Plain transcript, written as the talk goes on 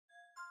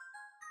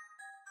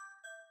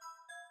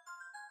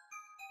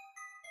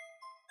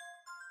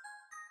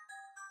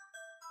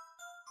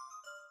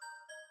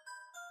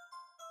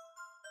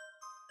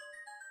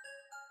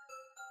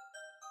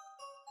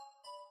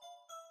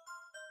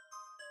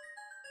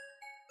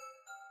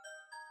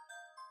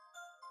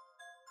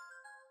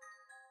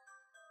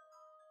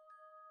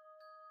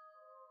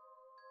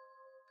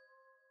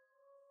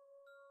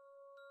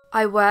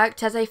I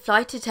worked as a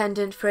flight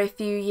attendant for a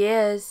few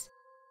years,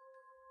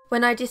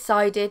 when I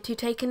decided to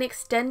take an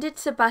extended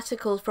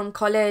sabbatical from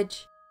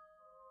college.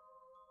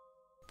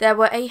 There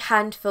were a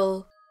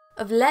handful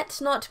of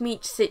let's not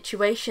meet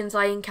situations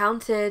I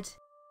encountered,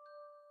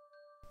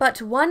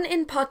 but one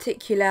in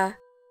particular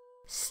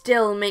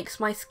still makes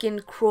my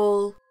skin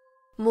crawl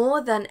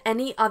more than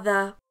any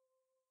other.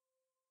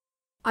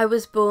 I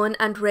was born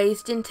and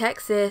raised in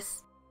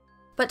Texas,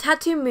 but had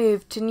to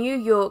move to New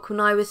York when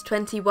I was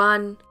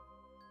 21.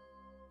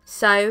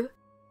 So,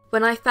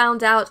 when I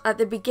found out at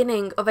the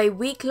beginning of a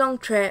week-long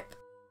trip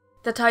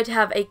that I'd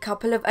have a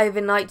couple of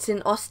overnights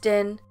in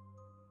Austin,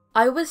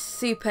 I was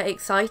super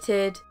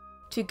excited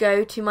to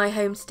go to my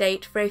home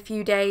state for a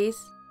few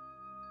days.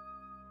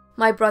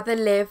 My brother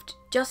lived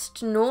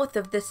just north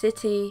of the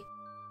city,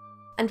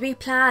 and we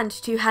planned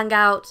to hang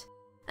out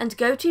and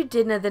go to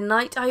dinner the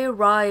night I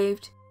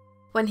arrived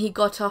when he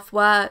got off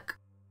work.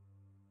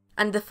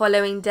 And the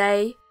following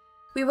day,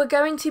 we were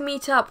going to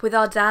meet up with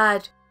our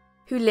dad,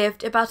 who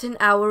lived about an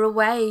hour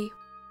away.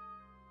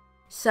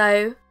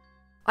 So,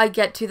 I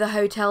get to the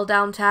hotel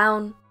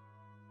downtown.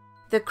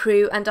 The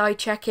crew and I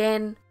check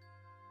in,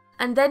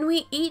 and then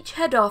we each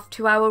head off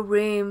to our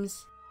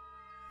rooms.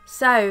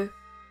 So,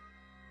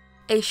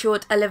 a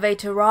short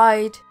elevator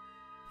ride,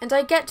 and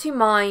I get to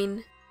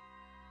mine.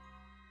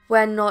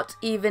 When not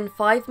even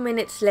 5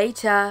 minutes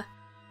later,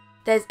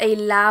 there's a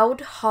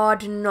loud,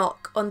 hard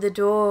knock on the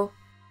door.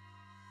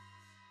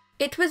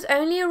 It was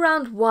only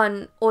around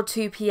 1 or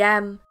 2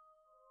 p.m,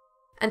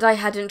 and I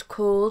hadn't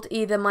called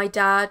either my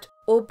dad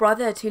or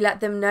brother to let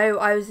them know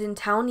I was in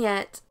town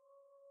yet,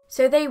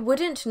 so they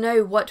wouldn't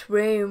know what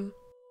room.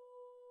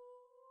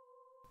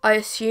 I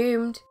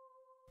assumed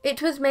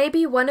it was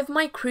maybe one of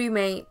my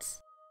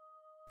crewmates,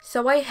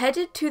 so I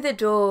headed to the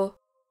door.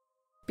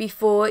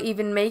 Before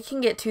even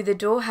making it to the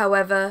door,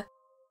 however,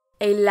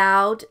 a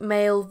loud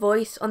male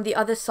voice on the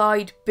other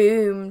side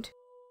boomed.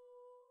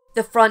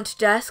 "The front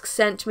desk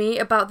sent me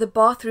about the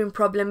bathroom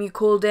problem you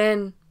called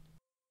in,"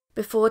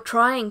 before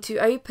trying to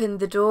open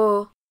the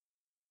door.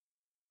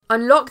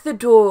 "Unlock the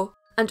door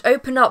and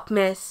open up,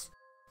 miss.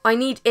 I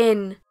need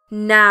in,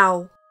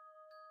 now."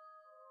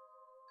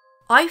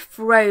 I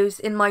froze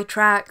in my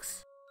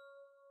tracks.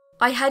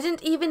 I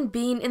hadn't even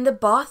been in the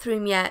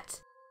bathroom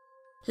yet,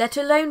 let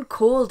alone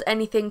called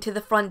anything to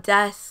the front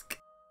desk.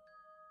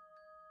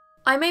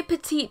 I'm a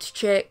petite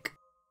chick,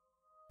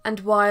 and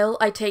while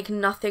I take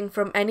nothing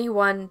from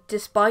anyone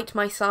despite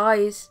my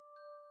size,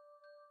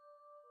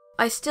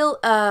 I still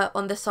err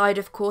on the side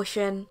of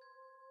caution.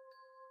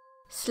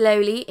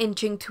 Slowly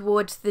inching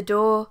towards the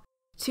door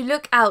to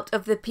look out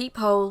of the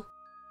peephole,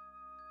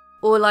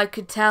 all I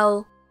could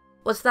tell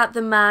was that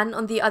the man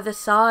on the other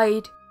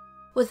side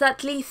was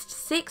at least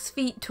 6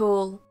 feet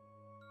tall,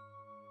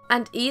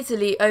 and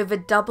easily over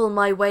double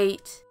my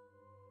weight.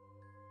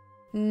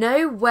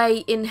 No way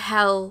in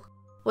hell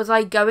was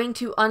I going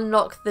to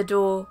unlock the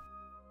door.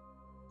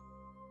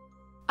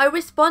 I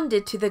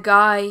responded to the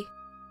guy,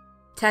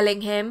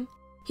 telling him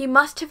he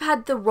must have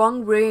had the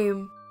wrong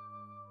room.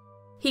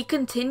 He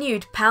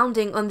continued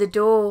pounding on the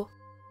door,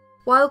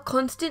 while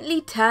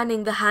constantly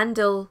turning the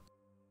handle,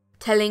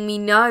 telling me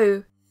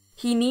no,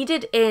 he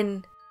needed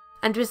in,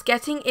 and was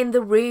getting in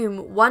the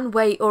room one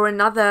way or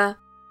another.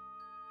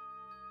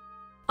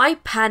 I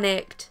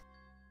panicked,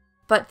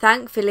 but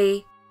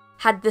thankfully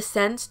had the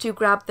sense to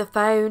grab the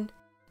phone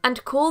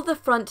and call the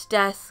front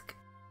desk.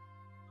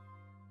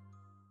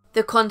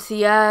 The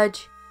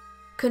concierge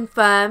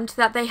confirmed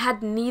that they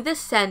had neither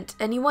sent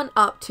anyone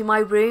up to my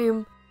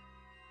room,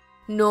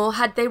 nor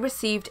had they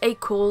received a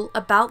call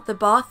about the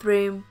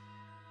bathroom.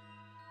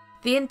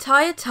 The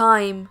entire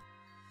time,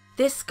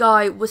 this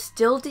guy was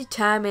still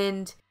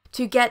determined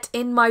to get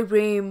in my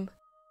room,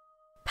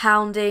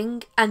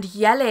 pounding and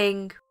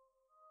yelling.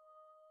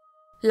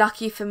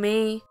 Lucky for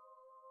me,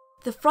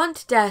 the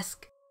front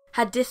desk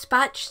had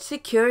dispatched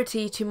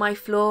security to my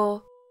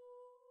floor.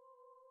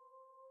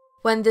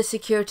 When the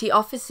security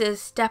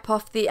officers step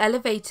off the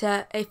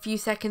elevator a few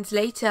seconds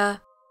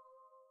later,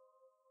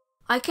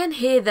 I can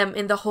hear them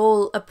in the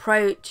hall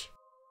approach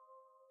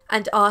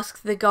and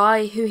ask the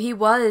guy who he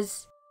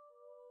was,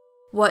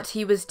 what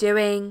he was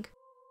doing,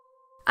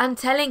 and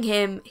telling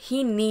him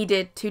he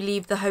needed to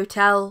leave the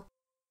hotel.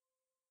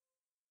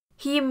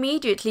 He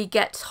immediately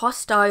gets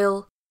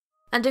hostile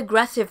and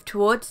aggressive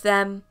towards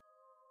them,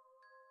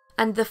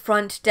 and the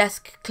front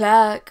desk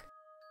clerk,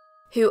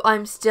 who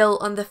I'm still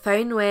on the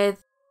phone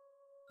with,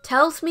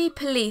 tells me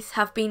police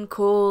have been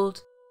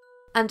called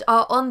and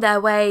are on their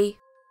way.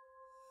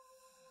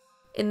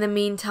 In the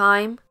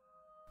meantime,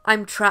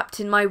 I'm trapped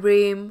in my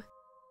room,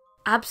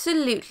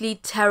 absolutely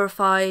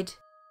terrified.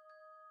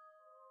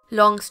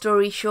 Long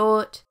story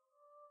short,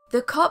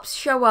 the cops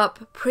show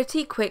up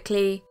pretty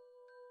quickly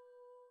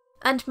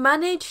and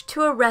manage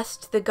to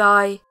arrest the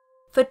guy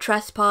for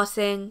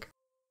trespassing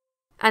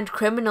and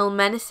criminal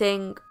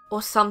menacing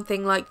or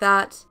something like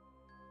that.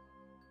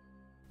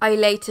 I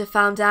later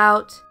found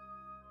out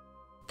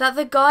that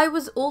the guy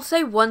was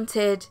also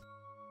wanted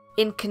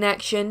in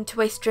connection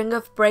to a string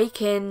of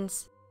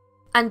break-ins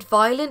and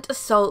violent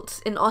assaults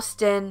in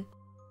Austin.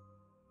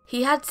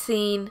 He had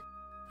seen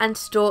and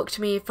stalked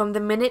me from the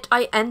minute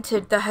I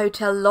entered the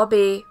hotel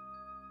lobby.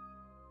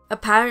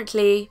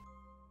 Apparently,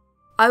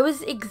 I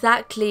was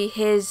exactly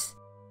his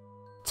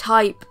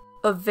type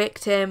of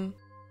victim.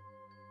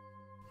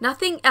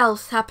 Nothing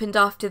else happened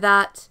after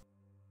that,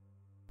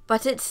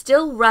 but it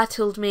still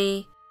rattled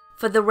me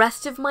for the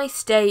rest of my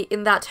stay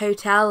in that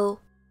hotel.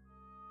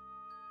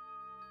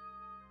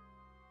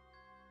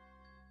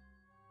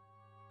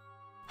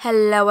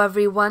 Hello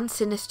everyone,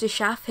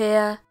 SinisterShaf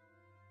here.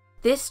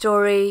 This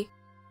story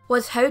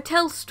was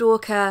Hotel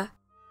Stalker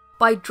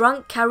by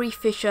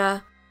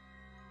DrunkCarrieFisher.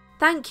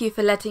 Thank you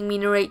for letting me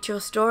narrate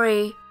your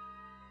story.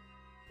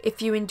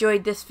 If you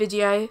enjoyed this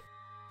video,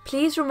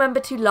 please remember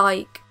to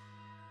like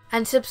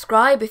and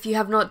subscribe if you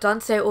have not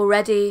done so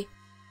already.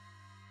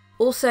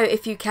 Also,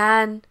 if you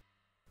can,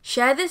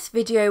 share this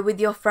video with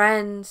your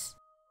friends.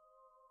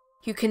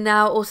 You can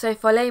now also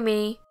follow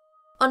me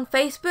on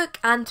Facebook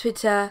and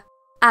Twitter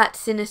at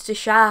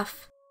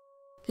SinisterShaf.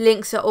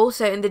 Links are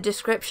also in the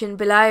description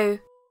below.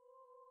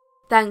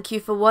 Thank you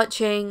for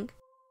watching,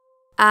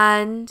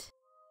 and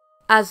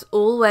as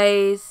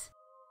always,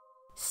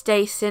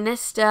 stay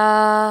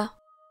sinister.